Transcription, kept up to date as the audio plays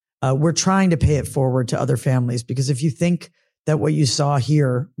we're trying to pay it forward to other families, because if you think that what you saw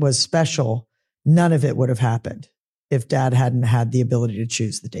here was special, none of it would have happened if Dad hadn't had the ability to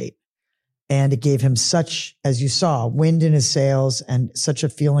choose the date. And it gave him such, as you saw, wind in his sails and such a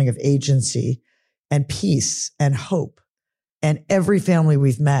feeling of agency and peace and hope. And every family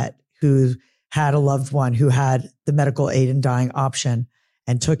we've met who had a loved one who had the medical aid in dying option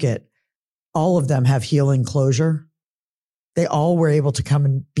and took it, all of them have healing closure. They all were able to come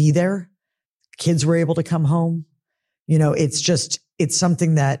and be there. Kids were able to come home. You know, it's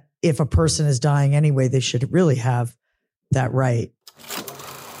something that if a person is dying anyway, they should really have that right.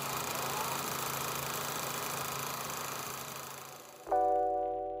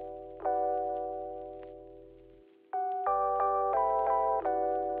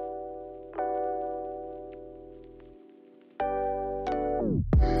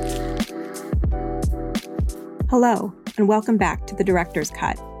 Hello, and welcome back to The Director's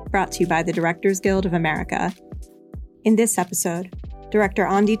Cut, brought to you by the Directors Guild of America. In this episode, director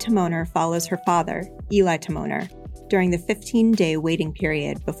Ondi Timoner follows her father, Eli Timoner, during the 15-day waiting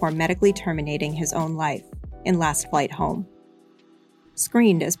period before medically terminating his own life in Last Flight Home.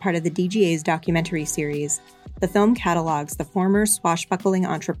 Screened as part of the DGA's documentary series, the film catalogs the former swashbuckling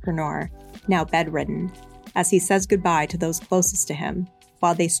entrepreneur, now bedridden, as he says goodbye to those closest to him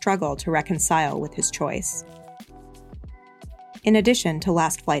while they struggle to reconcile with his choice. In addition to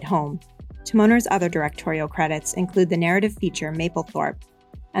Last Flight Home, Timoner's other directorial credits include the narrative feature Mapplethorpe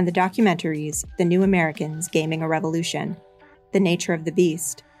and the documentaries The New Americans Gaming a Revolution, The Nature of the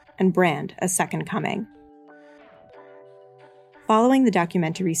Beast, and Brand: A Second Coming. Following the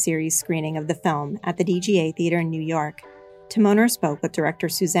documentary series screening of the film at the DGA Theater in New York, Timoner spoke with director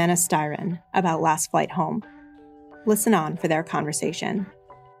Susanna Styron about Last Flight Home. Listen on for their conversation.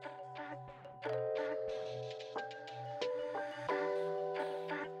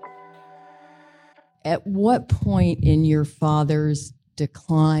 At what point in your father's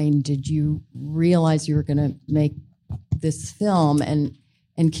decline did you realize you were going to make this film? And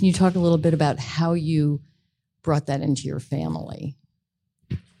can you talk a little bit about how you brought that into your family?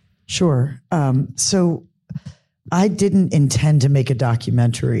 Sure. So I didn't intend to make a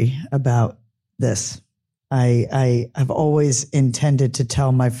documentary about this. I have always intended to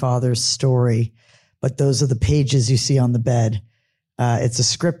tell my father's story, but those are the pages you see on the bed. It's a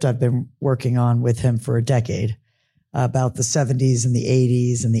script I've been working on with him for a decade about the 70s and the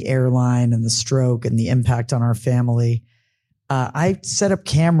 80s and the airline and the stroke and the impact on our family. I set up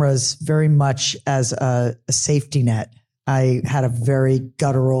cameras very much as a safety net. I had a very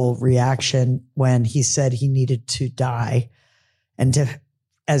guttural reaction when he said he needed to die. And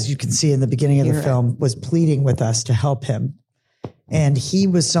as you can see in the beginning of the film, was pleading with us to help him. And he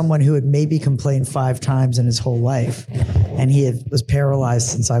was someone who had maybe complained 5 times in his whole life. And he was paralyzed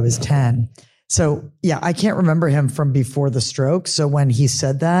since I was 10. So yeah, I can't remember him from before the stroke. So when he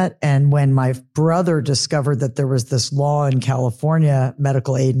said that, and when my brother discovered that there was this law in California,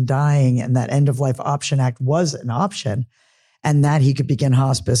 medical aid in dying, and that End of Life Option Act was an option, and that he could begin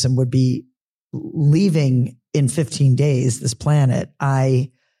hospice and would be leaving in 15 days, this planet,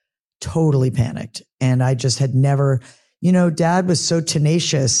 I totally panicked. And I just had never... You know, Dad was so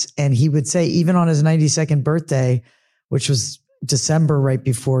tenacious, and he would say, even on his 92nd birthday, which was December, right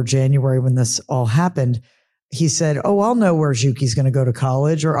before January when this all happened, he said, oh, I'll know where Juki's going to go to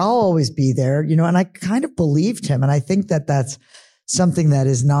college, or I'll always be there, you know, and I kind of believed him. And I think that that's something that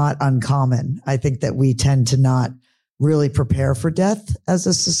is not uncommon. I think that we tend to not really prepare for death as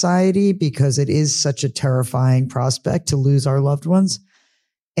a society because it is such a terrifying prospect to lose our loved ones.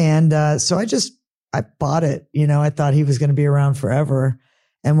 And so I bought it. You know, I thought he was going to be around forever.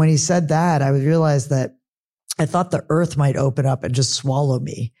 And when he said that, I realized that I thought the earth might open up and just swallow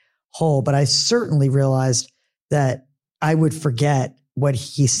me whole. But I certainly realized that I would forget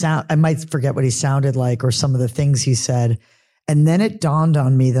I might forget what he sounded like or some of the things he said. And then it dawned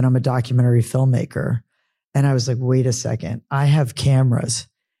on me that I'm a documentary filmmaker. And I was like, wait a second, I have cameras.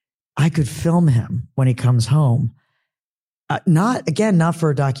 I could film him when he comes home. Not for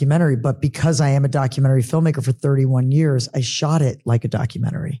a documentary, but because I am a documentary filmmaker for 31 years, I shot it like a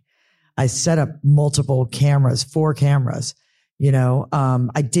documentary. I set up multiple cameras, 4 cameras. You know,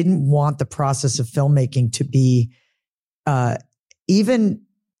 I didn't want the process of filmmaking to be even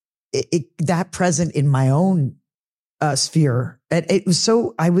that present in my own sphere. It was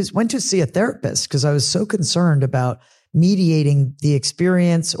so, went to see a therapist because I was so concerned about mediating the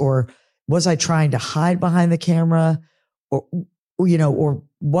experience, or was I trying to hide behind the camera? Or, you know, or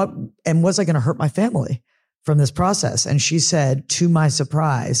what, and was I going to hurt my family from this process? And she said, to my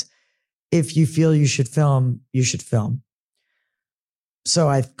surprise, if you feel you should film, you should film. So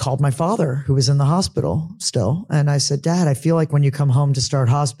I called my father, who was in the hospital still. And I said, Dad, I feel like when you come home to start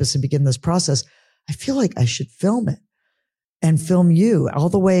hospice and begin this process, I feel like I should film it and film you all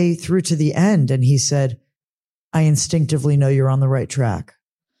the way through to the end. And he said, I instinctively know you're on the right track.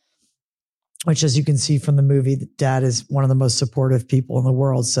 Which, as you can see from the movie, Dad is one of the most supportive people in the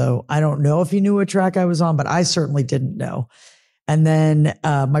world. So I don't know if he knew what track I was on, but I certainly didn't know. And then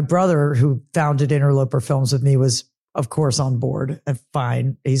my brother, who founded Interloper Films with me, was, of course, on board and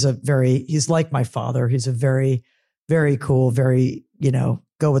fine. He's like my father. He's a very, very cool, very,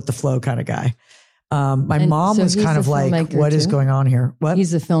 go with the flow kind of guy. My mom was kind of like, what is going on here? What?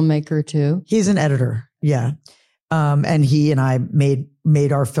 He's a filmmaker too. He's an editor. Yeah. And he and I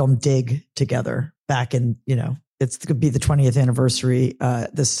made our film Dig together back in, it's going to be the 20th anniversary,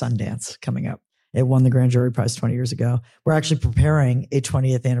 this Sundance coming up. It won the Grand Jury Prize 20 years ago. We're actually preparing a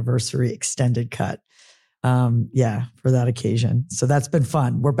 20th anniversary extended cut. For that occasion. So that's been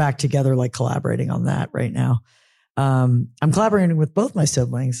fun. We're back together, like collaborating on that right now. I'm collaborating with both my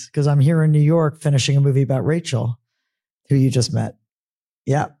siblings because I'm here in New York finishing a movie about Rachel, who you just met.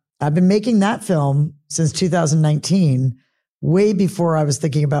 Yeah. I've been making that film since 2019, way before I was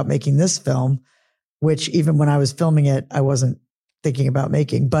thinking about making this film, which even when I was filming it, I wasn't thinking about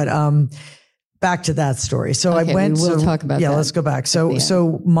making, but, back to that story. So okay, I went. We'll talk about that. Yeah, let's go back.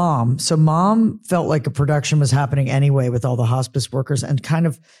 So mom felt like a production was happening anyway with all the hospice workers, and kind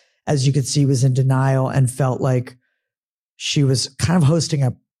of, as you could see, was in denial and felt like she was kind of hosting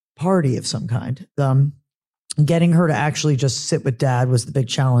a party of some kind. Getting her to actually just sit with Dad was the big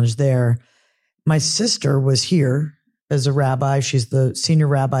challenge there. My sister was here as a rabbi. She's the senior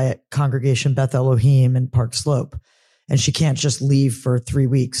rabbi at Congregation Beth Elohim in Park Slope, and she can't just leave for 3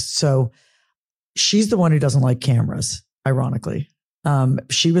 weeks. So she's the one who doesn't like cameras, ironically.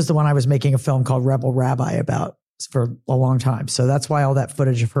 She was the one I was making a film called Rebel Rabbi about for a long time. So that's why all that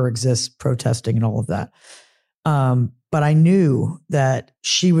footage of her exists, protesting and all of that. But I knew that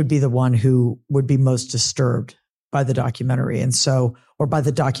she would be the one who would be most disturbed by the documentary. Or by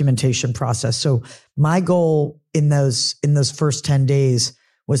the documentation process. So my goal in those first 10 days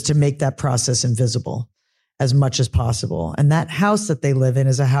was to make that process invisible as much as possible. And that house that they live in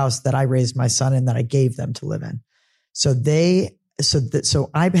is a house that I raised my son in, that I gave them to live in. So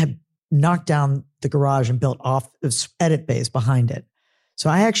I had knocked down the garage and built off edit bays behind it.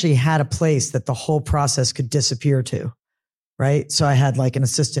 So I actually had a place that the whole process could disappear to, right? So I had like an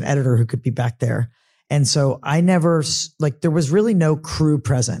assistant editor who could be back there. And so I never, there was really no crew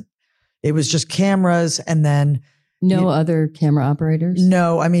present. It was just cameras and then. No other camera operators?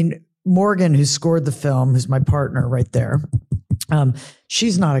 No, I mean, Morgan, who scored the film, who's my partner right there.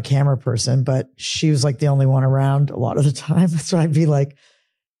 She's not a camera person, but she was like the only one around a lot of the time. So I'd be like,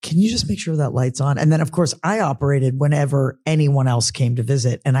 can you just make sure that light's on? And then of course I operated whenever anyone else came to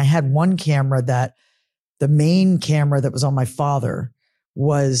visit. And I had one camera that the main camera that was on my father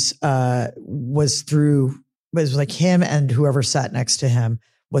was like him, and whoever sat next to him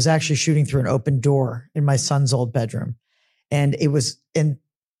was actually shooting through an open door in my son's old bedroom. And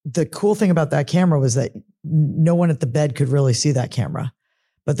the cool thing about that camera was that no one at the bed could really see that camera,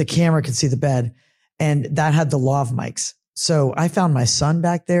 but the camera could see the bed, and that had the lav mics. So I found my son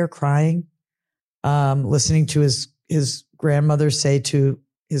back there crying, listening to his grandmother say to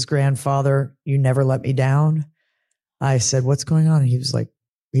his grandfather, "You never let me down." I said, "What's going on?" And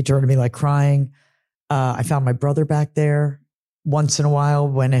he turned to me like crying. I found my brother back there once in a while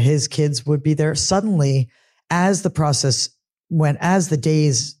when his kids would be there. Suddenly, as the process went, as the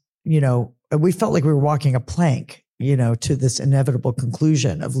days, we felt like we were walking a plank, to this inevitable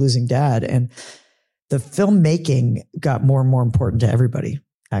conclusion of losing Dad. And the filmmaking got more and more important to everybody,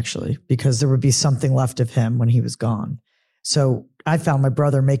 actually, because there would be something left of him when he was gone. So I found my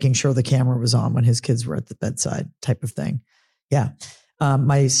brother making sure the camera was on when his kids were at the bedside, type of thing. Yeah.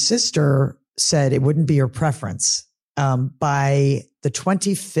 My sister said it wouldn't be her preference. By the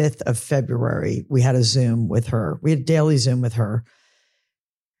 25th of February, we had a Zoom with her. We had a daily Zoom with her.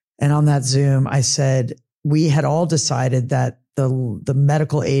 And on that Zoom, I said, we had all decided that the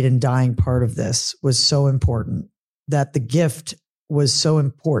medical aid in dying part of this was so important, that the gift was so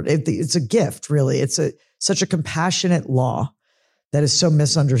important. It's a gift, really. It's such a compassionate law that is so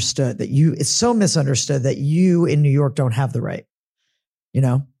misunderstood, it's so misunderstood that you in New York don't have the right,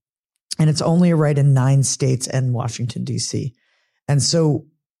 and it's only a right in 9 states and Washington, D.C. And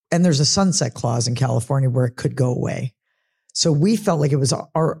there's a sunset clause in California where it could go away. So we felt like it was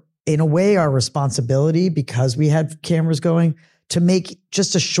our responsibility, because we had cameras going, to make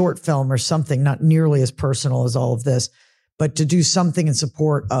just a short film or something, not nearly as personal as all of this, but to do something in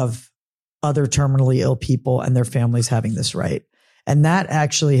support of other terminally ill people and their families having this right. And that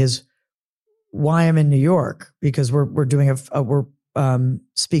actually is why I'm in New York, because we're doing we're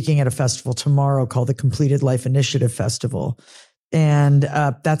speaking at a festival tomorrow called the Completed Life Initiative Festival. And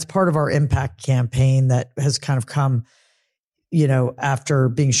that's part of our impact campaign that has kind of come, after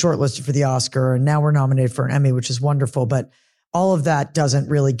being shortlisted for the Oscar, and now we're nominated for an Emmy, which is wonderful. But all of that doesn't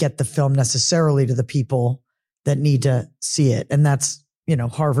really get the film necessarily to the people that need to see it. And that's,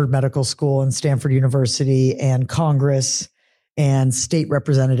 Harvard Medical School and Stanford University and Congress and state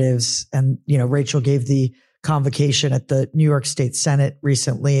representatives. And, Rachel gave the convocation at the New York State Senate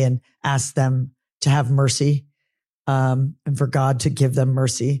recently and asked them to have mercy, and for God to give them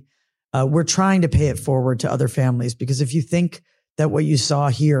mercy. We're trying to pay it forward to other families, because if you think that what you saw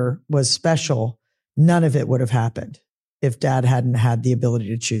here was special, none of it would have happened if Dad hadn't had the ability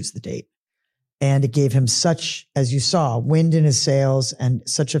to choose the date. And it gave him such, as you saw, wind in his sails and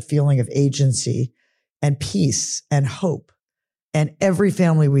such a feeling of agency and peace and hope. And every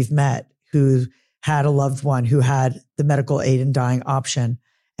family we've met who had a loved one who had the medical aid in dying option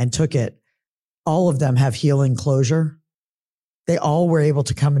and took it, all of them have healing closure. They all were able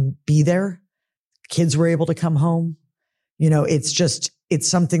to come and be there. Kids were able to come home. It's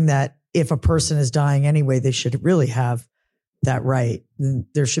something that if a person is dying anyway, they should really have that right.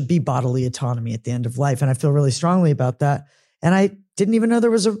 There should be bodily autonomy at the end of life. And I feel really strongly about that. And I didn't even know there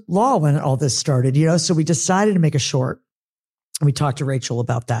was a law when all this started, so we decided to make a short. And we talked to Rachel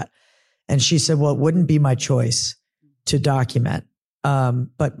about that. And she said, well, it wouldn't be my choice to document.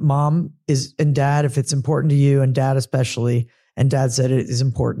 But Mom and Dad, if it's important to you, and Dad especially, and Dad said it is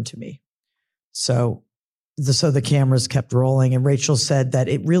important to me. So the cameras kept rolling, and Rachel said that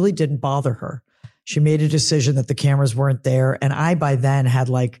it really didn't bother her. She made a decision that the cameras weren't there. And I, by then, had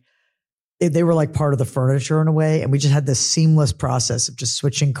they were like part of the furniture in a way. And we just had this seamless process of just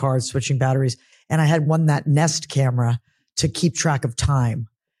switching cards, switching batteries. And I had that Nest camera to keep track of time,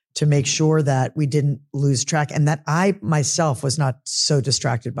 to make sure that we didn't lose track, and that I myself was not so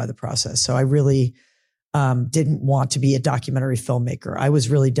distracted by the process. So I really didn't want to be a documentary filmmaker. I was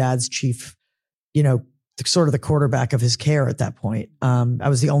really Dad's chief, sort of the quarterback of his care at that point. I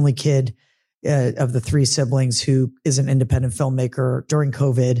was the only kid of the three siblings who is an independent filmmaker. During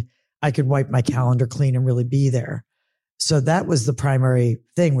COVID, I could wipe my calendar clean and really be there. So that was the primary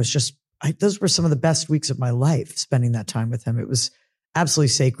thing, was just, those were some of the best weeks of my life, spending that time with him. It was absolutely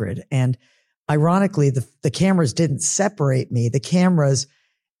sacred. And ironically, the cameras didn't separate me. The cameras,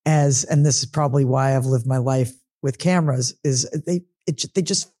 and this is probably why I've lived my life with cameras, is they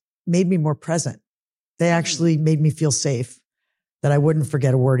just made me more present. They actually made me feel safe, that I wouldn't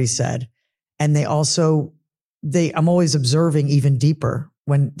forget a word he said. And I'm always observing even deeper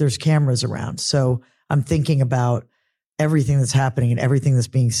when there's cameras around. So I'm thinking about everything that's happening and everything that's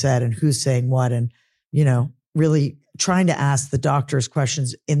being said and who's saying what, and, really trying to ask the doctors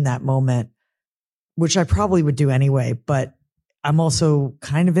questions in that moment, which I probably would do anyway, but I'm also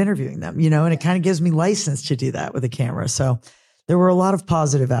kind of interviewing them, and it kind of gives me license to do that with a camera. So there were a lot of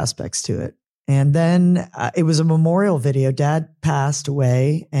positive aspects to it. And then it was a memorial video. Dad passed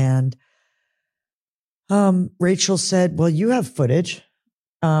away, and Rachel said, well, you have footage.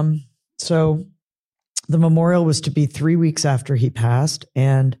 So the memorial was to be 3 weeks after he passed.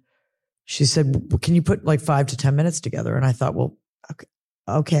 And she said, well, can you put 5 to 10 minutes together? And I thought, well,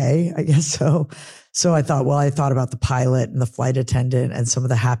 okay, I guess so. So I thought about the pilot and the flight attendant and some of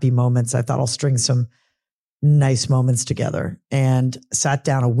the happy moments. I thought I'll string some nice moments together, and sat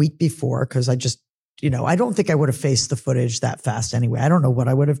down a week before, because I just, I don't think I would have faced the footage that fast anyway. I don't know what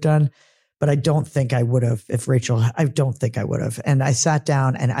I would have done, but I don't think I would have I don't think I would have. And I sat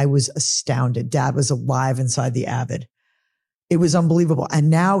down and I was astounded. Dad was alive inside the Avid. It was unbelievable.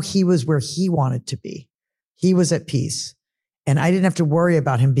 And now he was where he wanted to be. He was at peace. And I didn't have to worry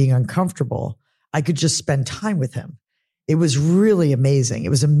about him being uncomfortable. I could just spend time with him. It was really amazing. It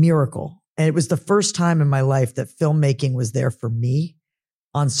was a miracle. And it was the first time in my life that filmmaking was there for me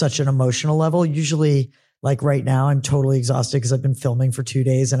on such an emotional level. Usually, right now, I'm totally exhausted because I've been filming for 2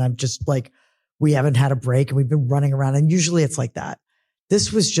 days, and I'm just we haven't had a break and we've been running around. And usually it's like that.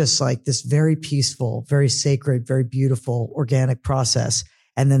 This was just this very peaceful, very sacred, very beautiful, organic process.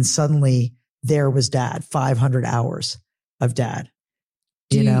 And then suddenly there was Dad, 500 hours of Dad.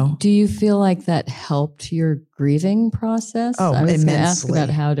 Do you feel like that helped your grieving process? Oh, I was immensely. Going to ask about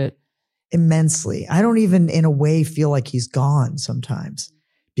how to. Immensely. I don't even in a way feel like he's gone sometimes,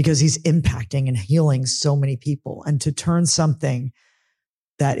 because he's impacting and healing so many people. And to turn something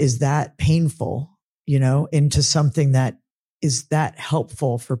that is that painful, into something that is that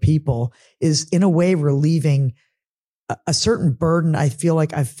helpful for people is in a way relieving a certain burden I feel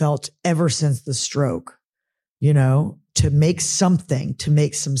like I've felt ever since the stroke. to make some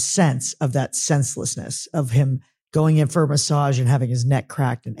sense of that senselessness of him going in for a massage and having his neck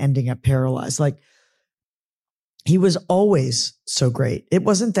cracked and ending up paralyzed. Like, he was always so great. It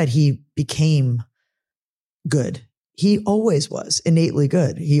wasn't that he became good. He always was innately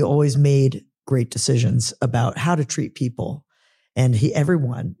good. He always made great decisions about how to treat people. And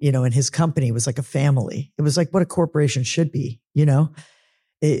everyone, in his company was like a family. It was like what a corporation should be,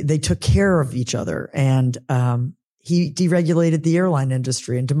 they took care of each other. And he deregulated the airline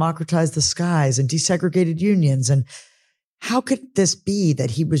industry and democratized the skies and desegregated unions. And how could this be that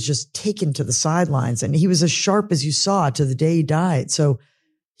he was just taken to the sidelines? And he was as sharp as you saw to the day he died. So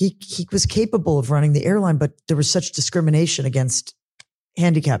he was capable of running the airline, but there was such discrimination against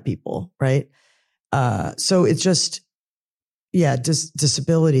handicapped people, right? So it's just,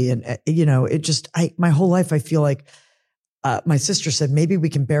 disability. And, my whole life, I feel like my sister said, maybe we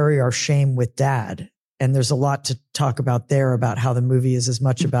can bury our shame with Dad. And there's a lot to talk about there about how the movie is as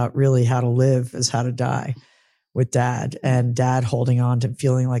much about really how to live as how to die with Dad, and Dad holding on to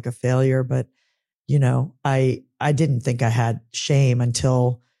feeling like a failure. But, I didn't think I had shame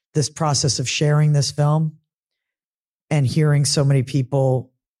until this process of sharing this film and hearing so many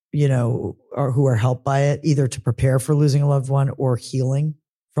people, who are helped by it, either to prepare for losing a loved one or healing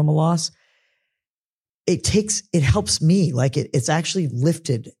from a loss. It helps me. Like it's actually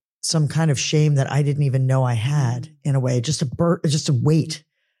lifted some kind of shame that I didn't even know I had, in a way, just a weight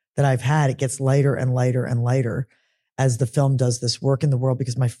that I've had. It gets lighter and lighter and lighter as the film does this work in the world,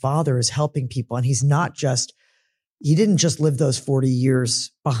 because my father is helping people. And he didn't just live those 40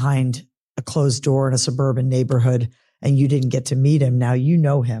 years behind a closed door in a suburban neighborhood and you didn't get to meet him. Now you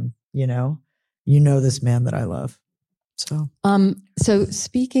know him, this man that I love. So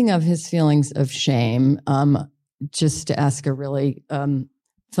speaking of his feelings of shame, just to ask a really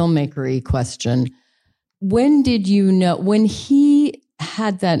filmmaker-y question, when did you know, when he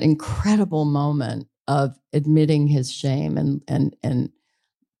had that incredible moment of admitting his shame and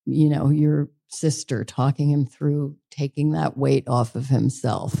your sister talking him through taking that weight off of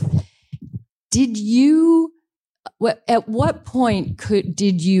himself, at what point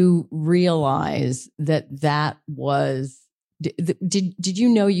did you realize that was, did you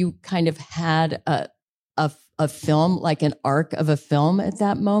know you kind of had a film, like an arc of a film at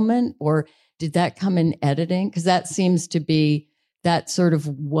that moment? Or did that come in editing? Because that seems to be that sort of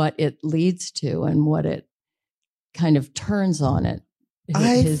what it leads to and what it kind of turns on it.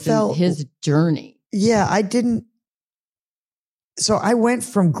 His journey. Yeah, I didn't. So I went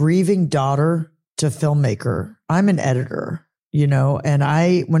from grieving daughter to filmmaker. I'm an editor,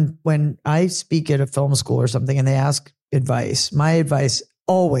 and when I speak at a film school or something and they ask advice, my advice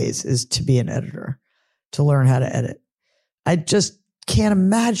always is to be an editor, to learn how to edit. I just can't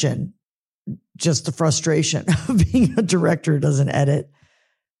imagine just the frustration of being a director who doesn't edit.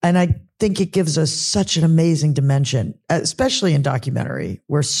 And I think it gives us such an amazing dimension, especially in documentary,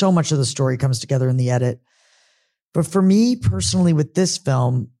 where so much of the story comes together in the edit. But for me personally, with this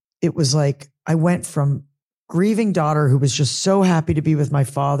film, it was like I went from grieving daughter who was just so happy to be with my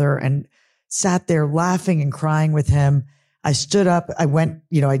father and sat there laughing and crying with him. I stood up,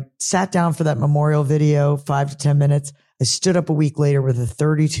 I sat down for that memorial video, 5 to 10 minutes. I stood up a week later with a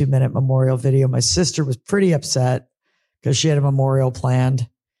 32-minute memorial video. My sister was pretty upset because she had a memorial planned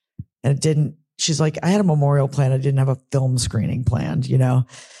and she's like, I had a memorial planned. I didn't have a film screening planned,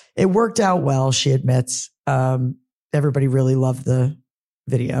 It worked out well, she admits. Everybody really loved the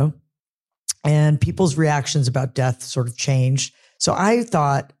video and people's reactions about death sort of changed. So I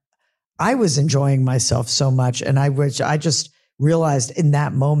thought I was enjoying myself so much. And I just realized in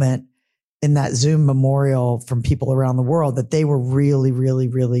that moment, in that Zoom memorial from people around the world, that they were really, really,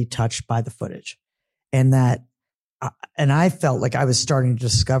 really touched by the footage. And I felt like I was starting to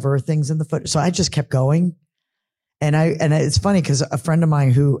discover things in the footage. So I just kept going. And it's funny because a friend of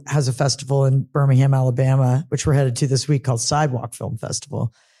mine who has a festival in Birmingham, Alabama, which we're headed to this week, called Sidewalk Film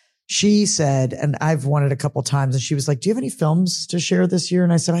Festival, she said, and I've won it a couple of times, and she was like, do you have any films to share this year?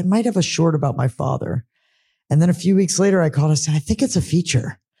 And I said, I might have a short about my father. And then a few weeks later, I called and said, I think it's a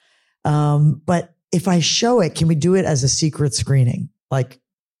feature. But if I show it, can we do it as a secret screening? Like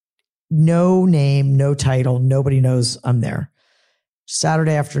no name, no title, nobody knows I'm there.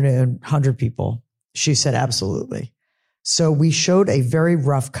 Saturday afternoon, 100 people. She said, absolutely. So we showed a very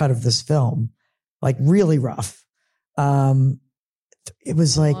rough cut of this film, like really rough. It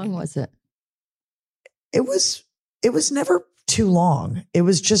was like, how long was it? It was never too long. It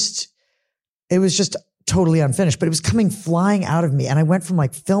was just totally unfinished, but it was coming flying out of me. And I went from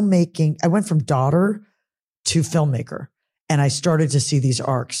like filmmaking, I went from daughter to filmmaker, and I started to see these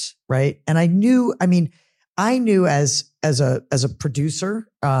arcs, right? And I I knew as a producer,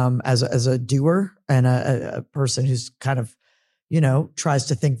 as a doer, and a person who's kind of, tries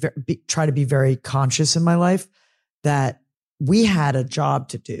to try to be very conscious in my life, that we had a job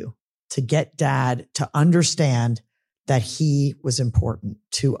to do to get Dad to understand that he was important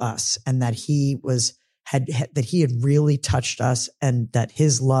to us, and that he had really touched us, and that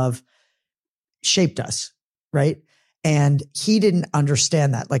his love shaped us, right? And he didn't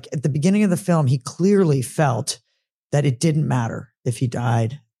understand that. Like at the beginning of the film, he clearly felt that it didn't matter if he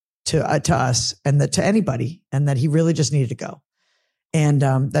died to us and that to anybody, and that he really just needed to go, and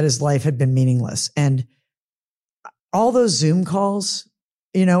that his life had been meaningless. And all those Zoom calls,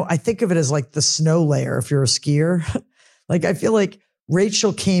 I think of it as like the snow layer if you're a skier. Like I feel like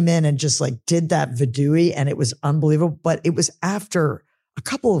Rachel came in and just like did that vidui, and it was unbelievable. But it was after a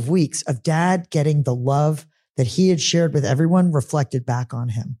couple of weeks of Dad getting the love that he had shared with everyone reflected back on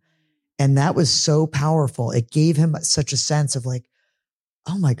him. And that was so powerful. It gave him such a sense of like,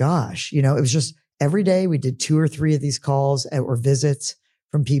 oh my gosh, it was just every day we did 2 or 3 of these calls or visits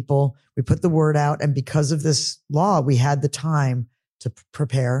from people. We put the word out. And because of this law, we had the time to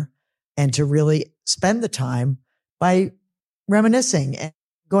prepare and to really spend the time by reminiscing and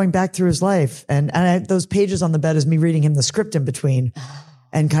going back through his life. And those pages on the bed is me reading him the script in between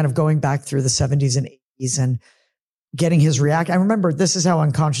and kind of going back through the 70s and 80s and getting his reaction. I remember this is how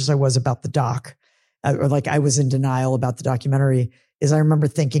unconscious I was about the doc, or like I was in denial about the documentary, is I remember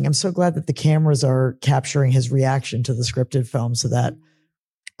thinking, I'm so glad that the cameras are capturing his reaction to the scripted film so that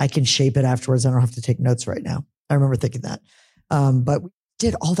I can shape it afterwards. I don't have to take notes right now. I remember thinking that. But we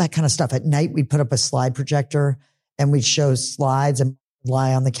did all that kind of stuff. At night, we'd put up a slide projector and we'd show slides and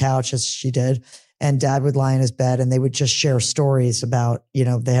lie on the couch as she did. And Dad would lie in his bed and they would just share stories about,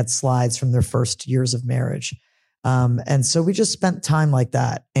 they had slides from their first years of marriage. And so we just spent time like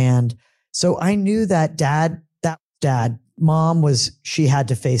that. And so I knew that Dad, Mom she had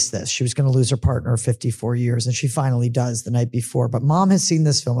to face this. She was going to lose her partner of 54 years. And she finally does the night before. But Mom has seen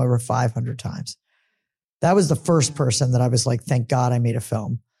this film over 500 times. That was the first person that I was like, thank God I made a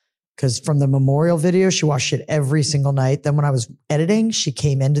film. Because from the memorial video, she watched it every single night. Then when I was editing, she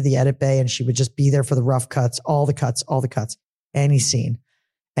came into the edit bay and she would just be there for the rough cuts, all the cuts, any scene.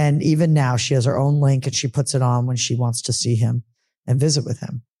 And even now she has her own link and she puts it on when she wants to see him and visit with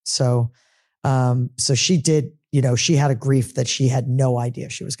him. So she did, she had a grief that she had no idea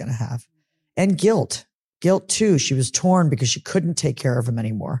she was going to have, and guilt too. She was torn because she couldn't take care of him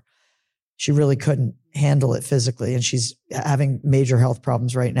anymore. She really couldn't handle it physically. And she's having major health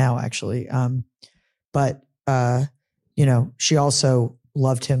problems right now, actually. But she also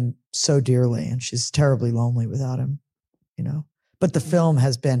loved him so dearly and she's terribly lonely without him, but the film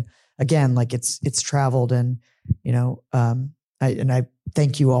has been, again, like it's traveled and, I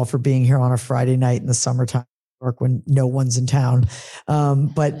thank you all for being here on a Friday night in the summertime in New York when no one's in town.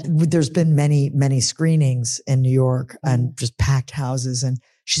 But there's been many, many screenings in New York and just packed houses, and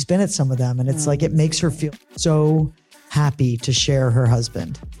she's been at some of them. And it's like, it makes her feel so happy to share her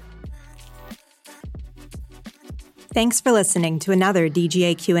husband. Thanks for listening to another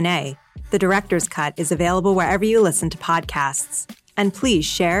DGA Q&A. The Director's Cut is available wherever you listen to podcasts. And please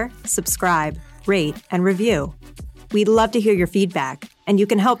share, subscribe, rate, and review. We'd love to hear your feedback, and you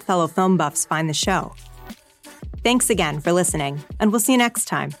can help fellow film buffs find the show. Thanks again for listening, and we'll see you next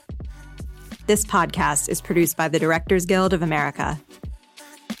time. This podcast is produced by the Directors Guild of America